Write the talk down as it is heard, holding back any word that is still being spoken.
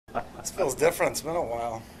This feels different. It's been a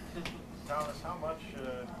while. Thomas, how much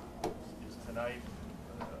is tonight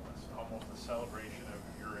almost a celebration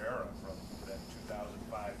of your era from that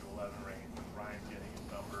 2005 to 11 range with Ryan getting his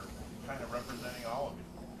number, kind of representing all of you?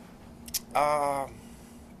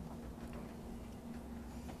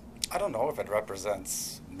 I don't know if it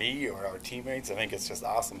represents me or our teammates. I think it's just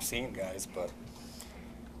awesome seeing guys, but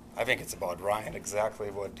I think it's about Ryan, exactly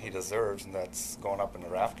what he deserves, and that's going up in the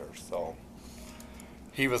rafters. So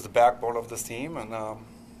he was the backbone of this team, and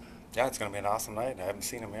yeah, it's going to be an awesome night. I haven't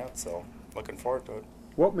seen him yet, so looking forward to it.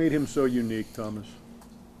 What made him so unique, Thomas,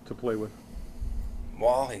 to play with?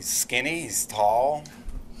 Well, he's skinny, he's tall,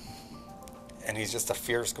 and he's just a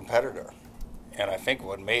fierce competitor. And I think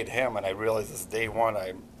what made him, and I realized this day one,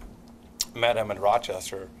 I met him in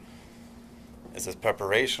Rochester, is his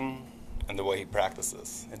preparation and the way he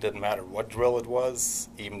practices. It didn't matter what drill it was,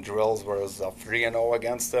 even drills where it was a 3-0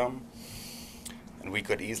 against him, and we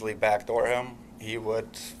could easily backdoor him. He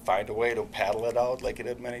would find a way to paddle it out like he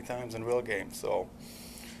did many times in real games. So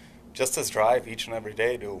just his drive each and every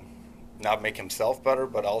day to not make himself better,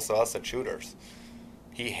 but also us as shooters.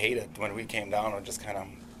 He hated when we came down and just kind of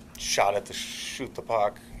shot it to shoot the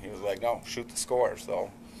puck. He was like, no, shoot the score. So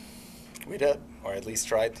we did, or at least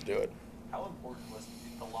tried to do it. How important was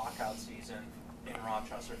the lockout season in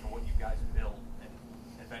Rochester for what you guys built and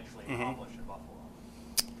eventually accomplished in Buffalo?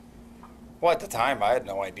 Well, at the time, I had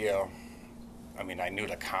no idea. I mean, I knew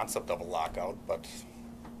the concept of a lockout, but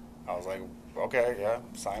I was like, okay, yeah,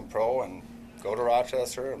 sign pro and go to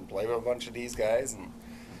Rochester and play with a bunch of these guys. And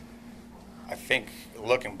I think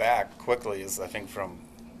looking back quickly is, I think from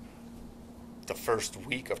the first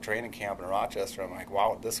week of training camp in Rochester, I'm like,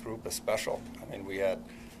 wow, this group is special. I mean, we had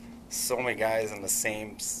so many guys in the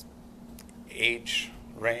same age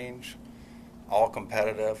range, all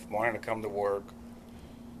competitive, wanting to come to work.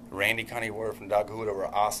 Randy Cunnyworth and Doug Huda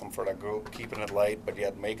were awesome for that group, keeping it light, but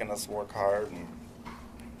yet making us work hard. And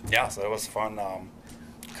yeah, so it was fun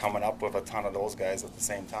coming up with a ton of those guys at the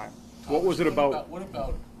same time. What was it about? What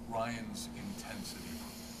about Ryan's intensity?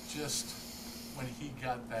 Just when he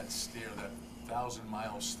got that stare, that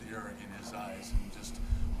 1,000-mile stare in his eyes, and just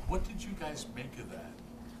what did you guys make of that?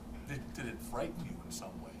 Did it frighten you in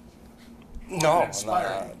some way? No,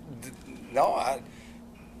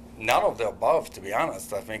 none of the above, to be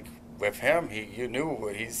honest. I think with him, you knew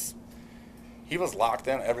he was locked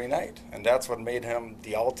in every night, and that's what made him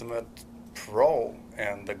the ultimate pro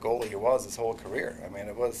and the goalie he was his whole career. I mean,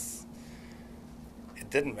 it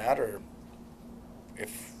didn't matter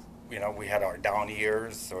if we had our down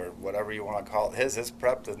years or whatever you want to call it. His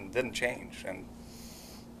prep didn't change, and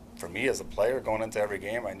for me as a player going into every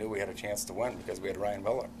game, I knew we had a chance to win because we had Ryan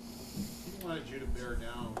Miller. He wanted you to bear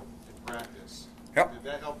down in practice. Yep. Did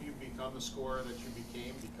that help you become the scorer that you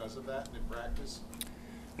became because of that in practice?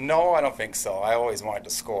 No, I don't think so. I always wanted to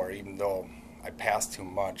score, even though I passed too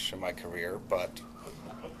much in my career. But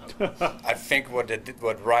I think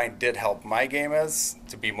what Ryan did help my game is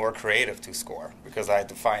to be more creative to score, because I had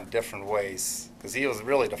to find different ways. Because he was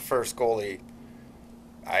really the first goalie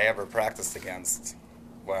I ever practiced against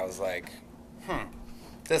where I was like,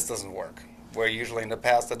 this doesn't work. Where usually in the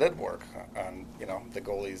past it did work on the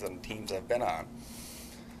goalies and teams I've been on.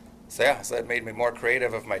 So yeah, so it made me more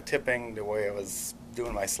creative with my tipping, the way I was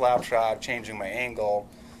doing my slap shot, changing my angle.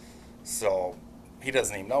 So he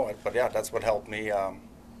doesn't even know it, but yeah, that's what helped me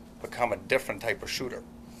become a different type of shooter.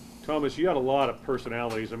 Thomas, you had a lot of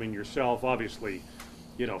personalities. I mean, yourself, obviously,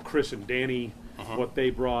 Chris and Danny, what they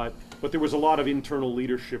brought, but there was a lot of internal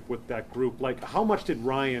leadership with that group. Like, how much did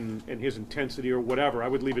Ryan and his intensity or whatever, I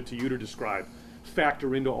would leave it to you to describe,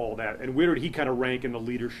 factor into all that? And where did he kind of rank in the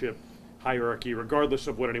leadership hierarchy, regardless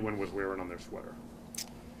of what anyone was wearing on their sweater?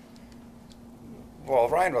 Well,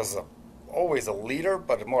 Ryan was always a leader,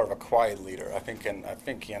 but more of a quiet leader. I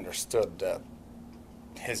think he understood that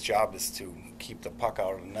his job is to keep the puck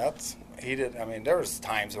out of the net. He did. I mean, there was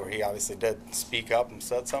times where he obviously did speak up and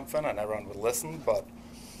said something, and everyone would listen. But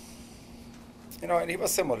and he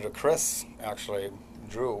was similar to Chris, actually,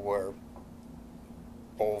 Drew, where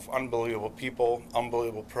both unbelievable people,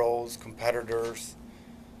 unbelievable pros, competitors,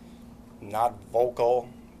 not vocal,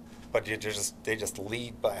 but they just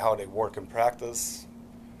lead by how they work in practice,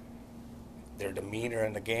 their demeanor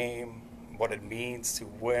in the game, what it means to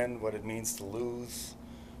win, what it means to lose.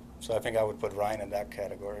 So I think I would put Ryan in that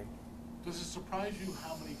category. Does it surprise you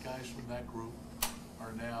how many guys from that group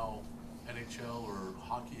are now NHL or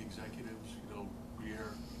hockey executives?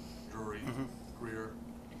 Greer, Drury, Greer.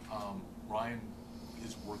 Ryan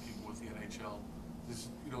is working with the NHL.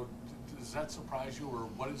 Does that surprise you, or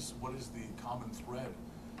what is the common thread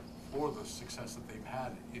for the success that they've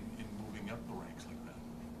had in moving up the ranks like that?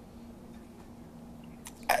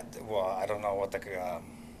 Well, I don't know what the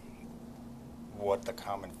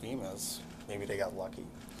common theme is. Maybe they got lucky.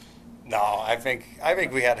 No, I think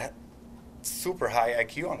we had super high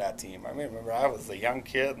IQ on that team. I mean, remember I was a young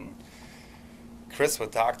kid, and Chris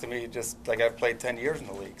would talk to me just like I've played 10 years in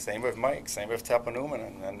the league. Same with Mike. Same with Teppa Newman,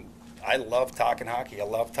 and I love talking hockey. I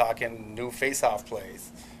love talking new face-off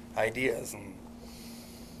plays, ideas, and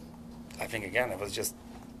I think again it was just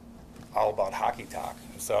all about hockey talk.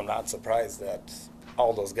 So I'm not surprised that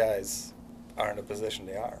all those guys are in the position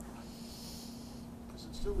they are. Does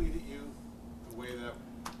it still lead at you the way that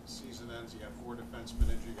season ends? You got 4 defensemen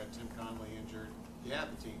injured, you got Tim Conley injured. You have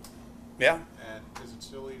the team. Yeah. And does it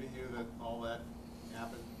still lead at you that all that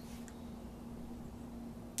happened?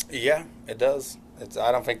 Yeah, it does.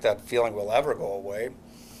 I don't think that feeling will ever go away.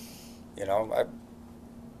 You know, I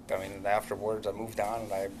mean, afterwards I moved on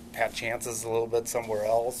and I had chances a little bit somewhere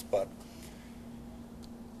else, but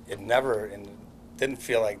it didn't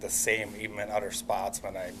feel like the same even in other spots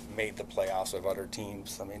when I made the playoffs with other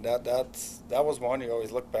teams. I mean, that was one you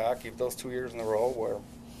always look back, even those 2 years in a row where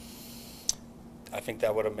I think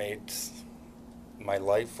that would have made my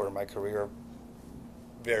life or my career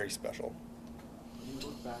very special. When you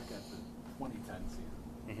look back at the 2010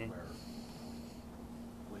 season, where,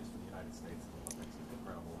 at least for the United States, the Olympics, it's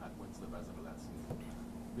incredible, wins the Vezina of that season.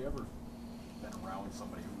 Have you ever been around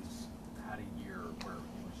somebody who's had a year where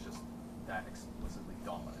he was just that explicitly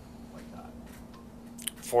dominant like that?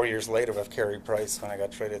 4 years later with Carey Price when I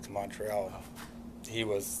got traded to Montreal, he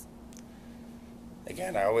was.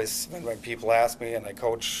 Again, I always, when people ask me, and I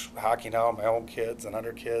coach hockey now, my own kids and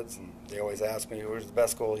other kids, and they always ask me who's the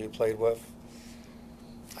best goalie you played with.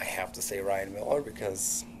 I have to say Ryan Miller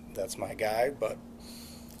because that's my guy, but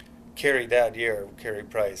Carey that year, Carey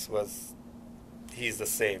Price, he's the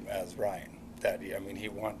same as Ryan that year. I mean, he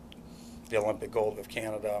won the Olympic gold with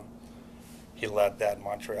Canada. He led that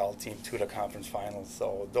Montreal team to the conference finals,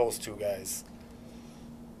 so those two guys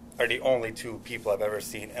are the only 2 people I've ever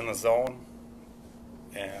seen in the zone.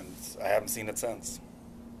 And I haven't seen it since.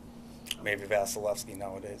 Maybe Vasilevsky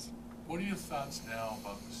nowadays. What are your thoughts now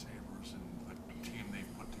about the Sabres and the team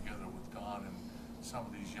they've put together with Don and some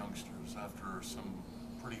of these youngsters after some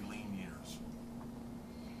pretty lean years?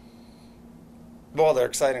 Well, they're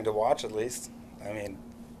exciting to watch at least. I mean,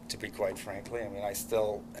 to be quite frankly, I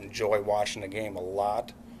still enjoy watching the game a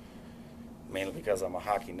lot, mainly because I'm a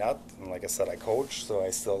hockey nut. And like I said, I coach, so I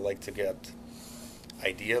still like to get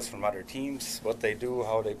ideas from other teams, what they do,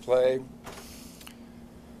 how they play.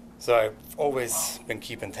 So I've always been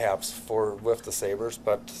keeping tabs with the Sabres,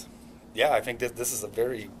 but yeah, I think that this is a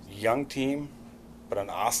very young team, but an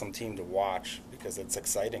awesome team to watch because it's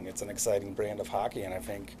exciting. It's an exciting brand of hockey, and I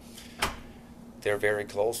think they're very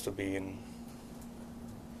close to being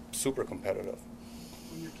super competitive.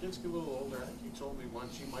 When your kids get a little older, I think you told me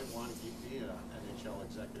once you might want to be an NHL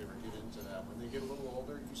executive or get into that. When they get a little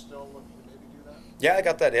older, you still look to maybe do that? Yeah, I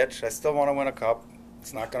got that itch. I still want to win a cup.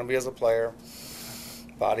 It's not going to be as a player.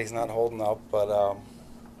 Body's not holding up, but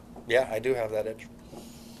yeah, I do have that itch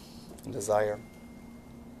and desire.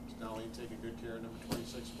 Is Nolly taking good care of number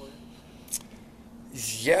 26 for you?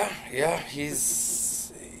 Yeah,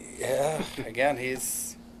 he's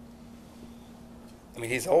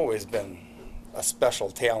always been a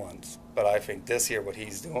special talent, but I think this year what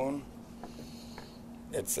he's doing,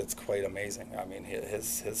 it's quite amazing. I mean,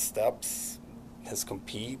 his steps, his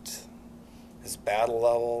compete, his battle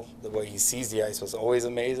level, the way he sees the ice was always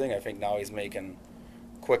amazing. I think now he's making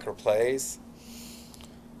quicker plays.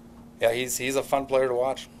 Yeah, he's a fun player to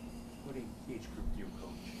watch. What age group do you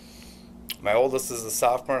coach? My oldest is a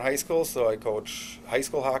sophomore in high school, so I coach high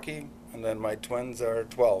school hockey, and then my twins are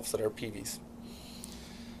 12, so they're peevees.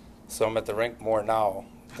 So I'm at the rink more now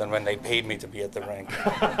than when they paid me to be at the rink.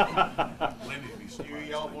 Do you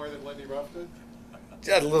yell more than Lindy Ruff did?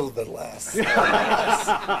 Just a little bit less.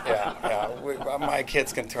 My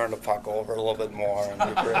kids can turn the puck over a little bit more and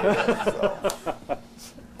be creative. So. All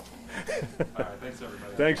right, thanks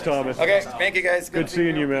everybody. Thanks, Thomas. Okay, thank you guys. Good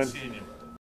seeing you, man. Seeing you.